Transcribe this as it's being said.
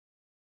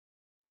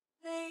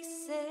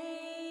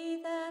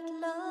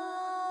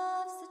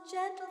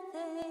gentle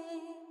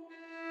thing,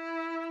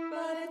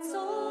 but it's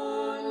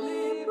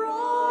only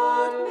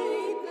brought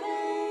me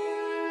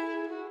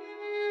pain.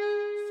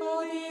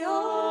 For the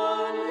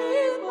only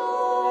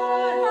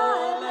boy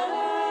I'll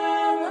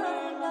ever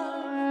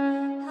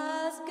love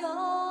has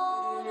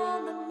gone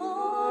on the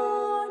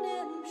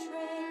morning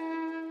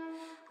train.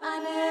 I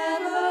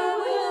never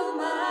will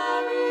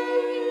marry,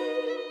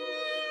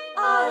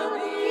 I'll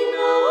be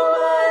no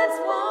man's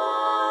wife.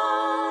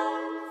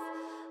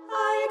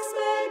 I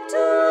expect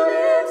to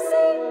live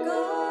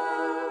single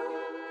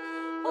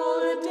all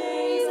the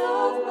days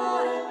of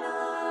my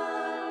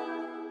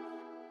life.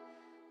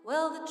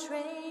 Well, the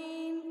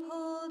train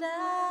pulled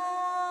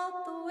out,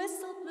 the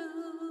whistle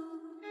blew,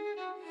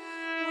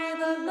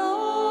 with a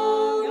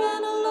long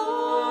and a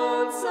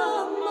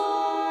lonesome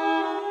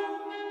moan.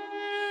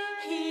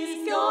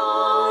 He's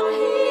gone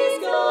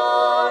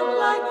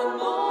like the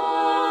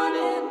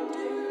morning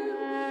dew,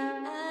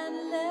 and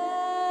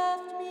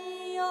left me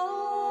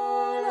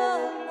all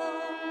alone.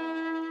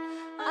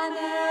 I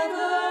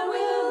never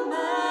will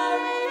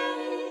marry,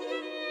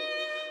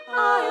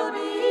 I'll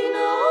be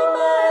no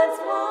man's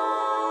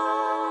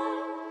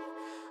wife.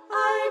 I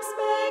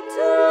expect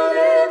to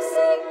live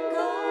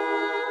single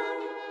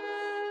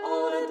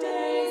all the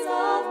days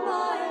of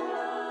my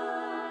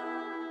life.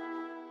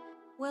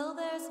 Well,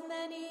 there's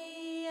many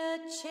a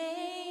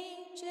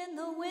change in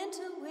the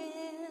winter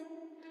wind,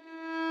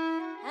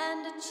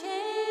 and a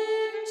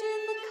change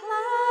in the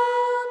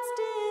clouds'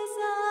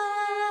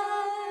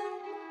 design.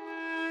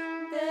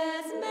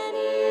 There's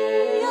many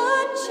a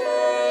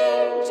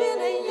change in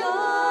a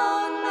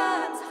young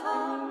man's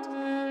heart,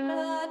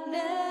 but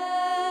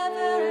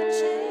never a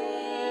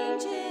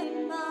change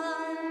in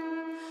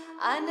mine.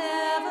 I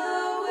never